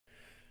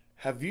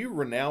Have you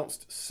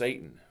renounced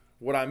Satan?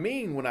 What I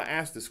mean when I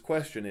ask this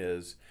question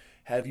is,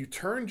 have you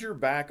turned your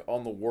back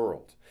on the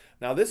world?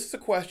 Now, this is a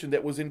question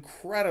that was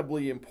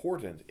incredibly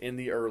important in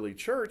the early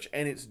church,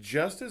 and it's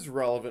just as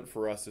relevant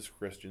for us as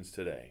Christians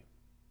today.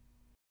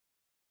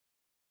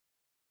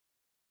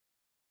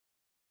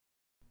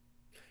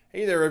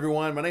 Hey there,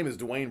 everyone. My name is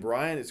Dwayne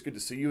Bryan. It's good to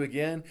see you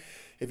again.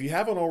 If you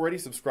haven't already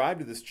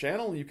subscribed to this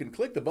channel, you can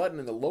click the button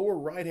in the lower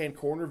right-hand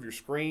corner of your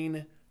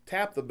screen,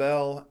 tap the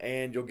bell,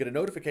 and you'll get a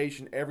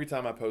notification every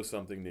time I post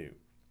something new.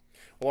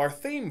 Well, our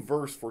theme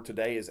verse for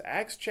today is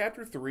Acts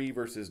chapter 3,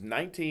 verses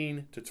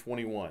 19 to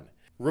 21.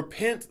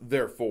 Repent,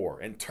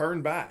 therefore, and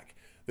turn back,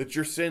 that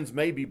your sins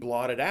may be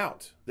blotted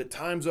out, that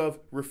times of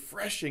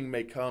refreshing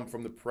may come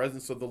from the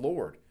presence of the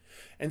Lord,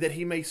 and that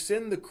he may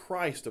send the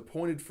Christ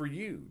appointed for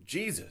you,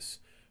 Jesus,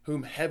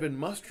 whom heaven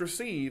must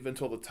receive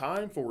until the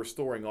time for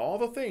restoring all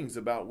the things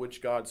about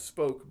which God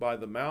spoke by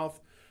the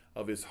mouth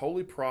of his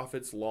holy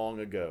prophets long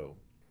ago.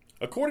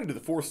 According to the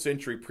 4th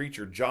century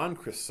preacher John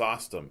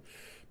Chrysostom,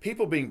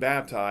 people being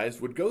baptized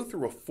would go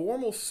through a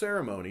formal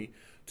ceremony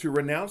to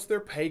renounce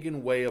their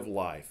pagan way of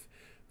life.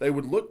 They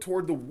would look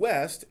toward the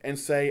west and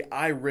say,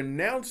 "I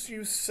renounce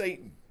you,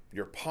 Satan,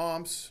 your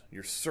pomps,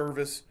 your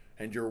service,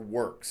 and your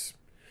works."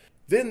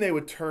 Then they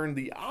would turn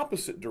the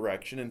opposite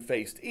direction and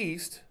face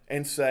east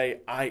and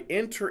say, "I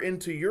enter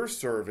into your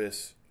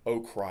service,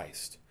 O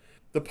Christ."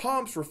 The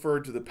pomps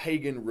referred to the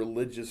pagan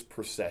religious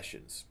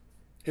processions.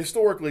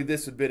 Historically,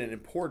 this had been an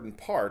important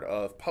part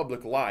of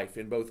public life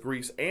in both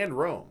Greece and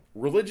Rome.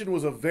 Religion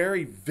was a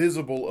very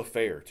visible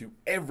affair to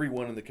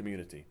everyone in the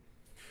community.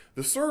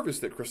 The service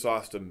that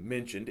Chrysostom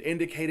mentioned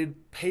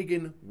indicated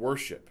pagan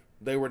worship.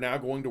 They were now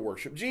going to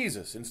worship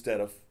Jesus instead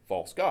of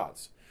false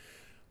gods.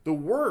 The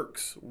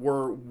works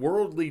were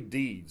worldly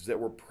deeds that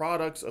were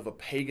products of a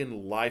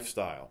pagan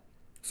lifestyle.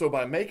 So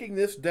by making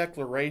this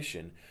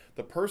declaration,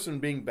 the person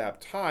being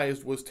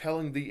baptized was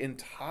telling the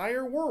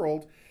entire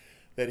world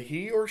that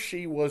he or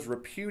she was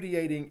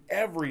repudiating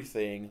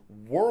everything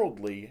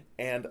worldly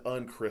and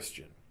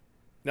unchristian.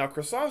 Now,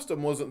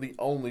 Chrysostom wasn't the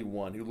only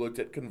one who looked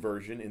at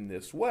conversion in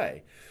this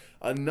way.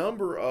 A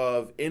number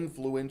of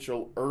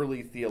influential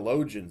early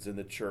theologians in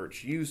the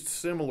church used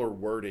similar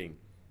wording.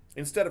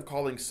 Instead of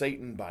calling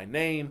Satan by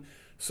name,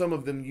 some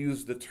of them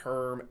used the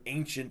term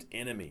ancient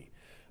enemy.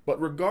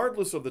 But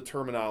regardless of the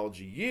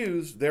terminology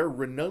used, their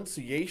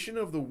renunciation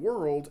of the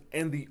world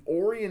and the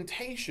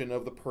orientation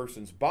of the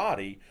person's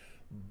body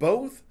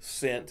both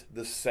sent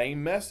the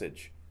same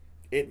message.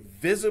 It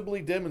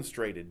visibly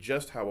demonstrated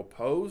just how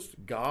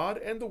opposed God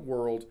and the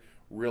world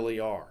really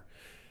are.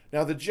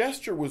 Now, the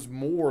gesture was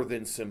more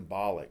than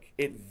symbolic.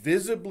 It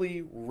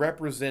visibly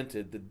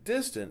represented the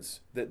distance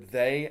that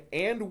they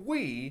and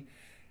we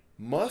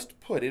must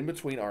put in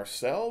between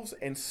ourselves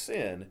and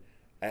sin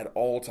at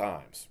all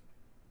times.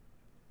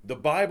 The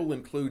Bible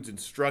includes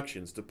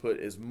instructions to put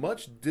as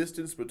much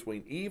distance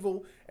between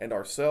evil and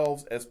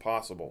ourselves as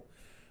possible.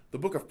 The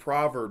book of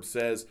Proverbs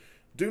says,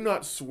 "Do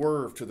not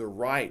swerve to the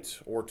right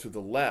or to the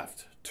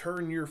left.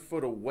 Turn your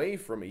foot away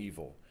from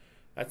evil."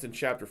 That's in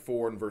chapter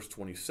 4 and verse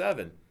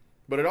 27.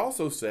 But it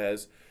also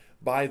says,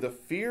 "By the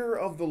fear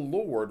of the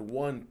Lord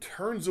one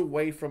turns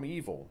away from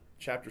evil."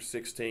 Chapter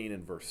 16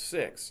 and verse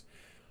 6.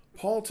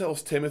 Paul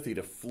tells Timothy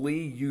to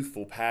flee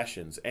youthful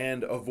passions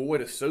and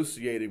avoid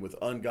associating with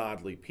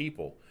ungodly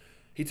people.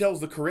 He tells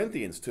the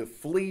Corinthians to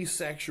flee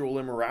sexual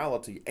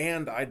immorality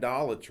and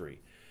idolatry.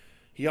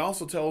 He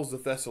also tells the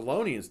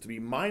Thessalonians to be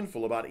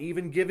mindful about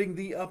even giving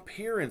the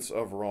appearance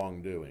of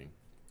wrongdoing.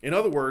 In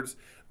other words,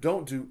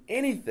 don't do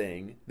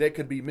anything that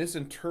could be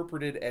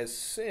misinterpreted as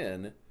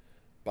sin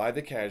by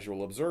the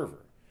casual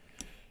observer.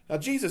 Now,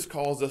 Jesus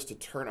calls us to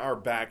turn our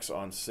backs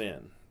on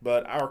sin,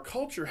 but our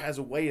culture has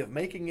a way of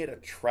making it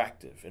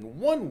attractive. And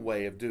one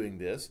way of doing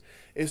this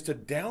is to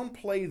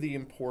downplay the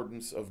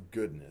importance of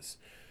goodness.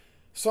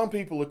 Some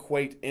people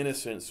equate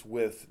innocence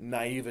with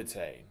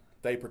naivete.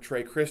 They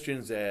portray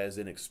Christians as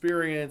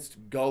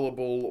inexperienced,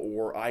 gullible,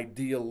 or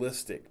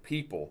idealistic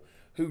people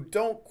who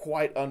don't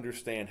quite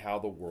understand how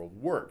the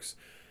world works.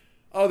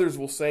 Others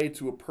will say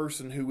to a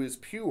person who is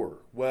pure,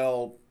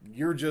 "Well,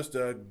 you're just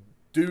a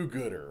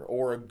do-gooder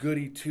or a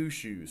goody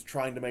two-shoes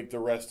trying to make the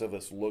rest of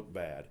us look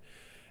bad.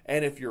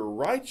 And if you're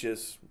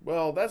righteous,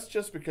 well, that's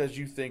just because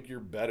you think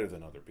you're better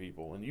than other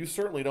people, and you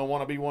certainly don't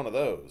want to be one of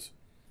those."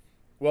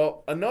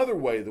 Well, another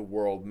way the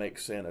world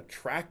makes sin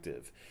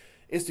attractive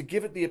is to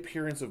give it the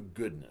appearance of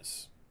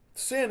goodness.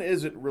 Sin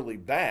isn't really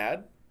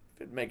bad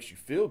if it makes you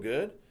feel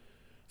good.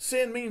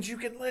 Sin means you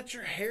can let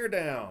your hair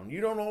down.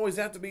 You don't always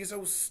have to be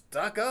so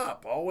stuck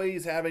up,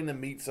 always having to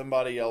meet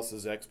somebody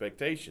else's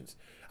expectations.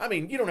 I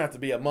mean, you don't have to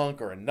be a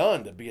monk or a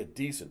nun to be a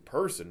decent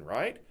person,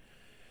 right?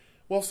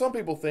 Well, some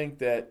people think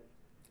that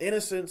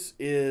innocence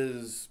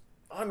is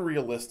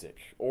unrealistic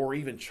or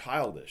even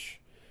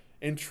childish.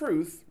 In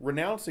truth,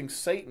 renouncing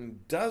Satan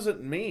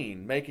doesn't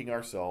mean making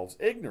ourselves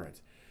ignorant.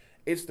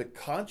 It's the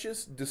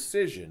conscious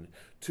decision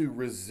to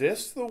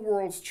resist the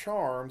world's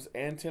charms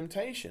and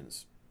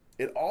temptations.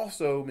 It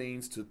also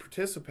means to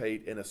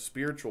participate in a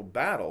spiritual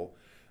battle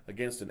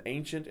against an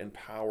ancient and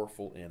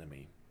powerful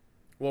enemy.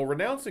 Well,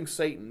 renouncing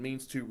Satan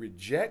means to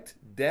reject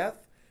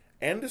death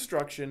and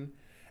destruction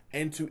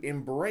and to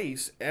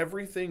embrace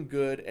everything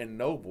good and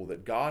noble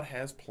that God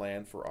has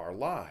planned for our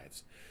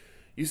lives.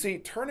 You see,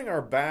 turning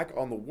our back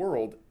on the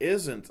world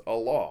isn't a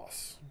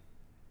loss.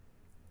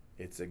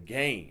 It's a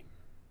gain,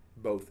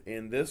 both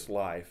in this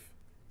life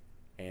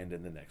and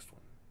in the next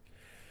one.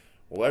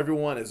 Well,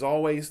 everyone, as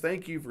always,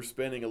 thank you for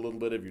spending a little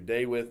bit of your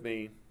day with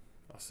me.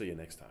 I'll see you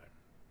next time.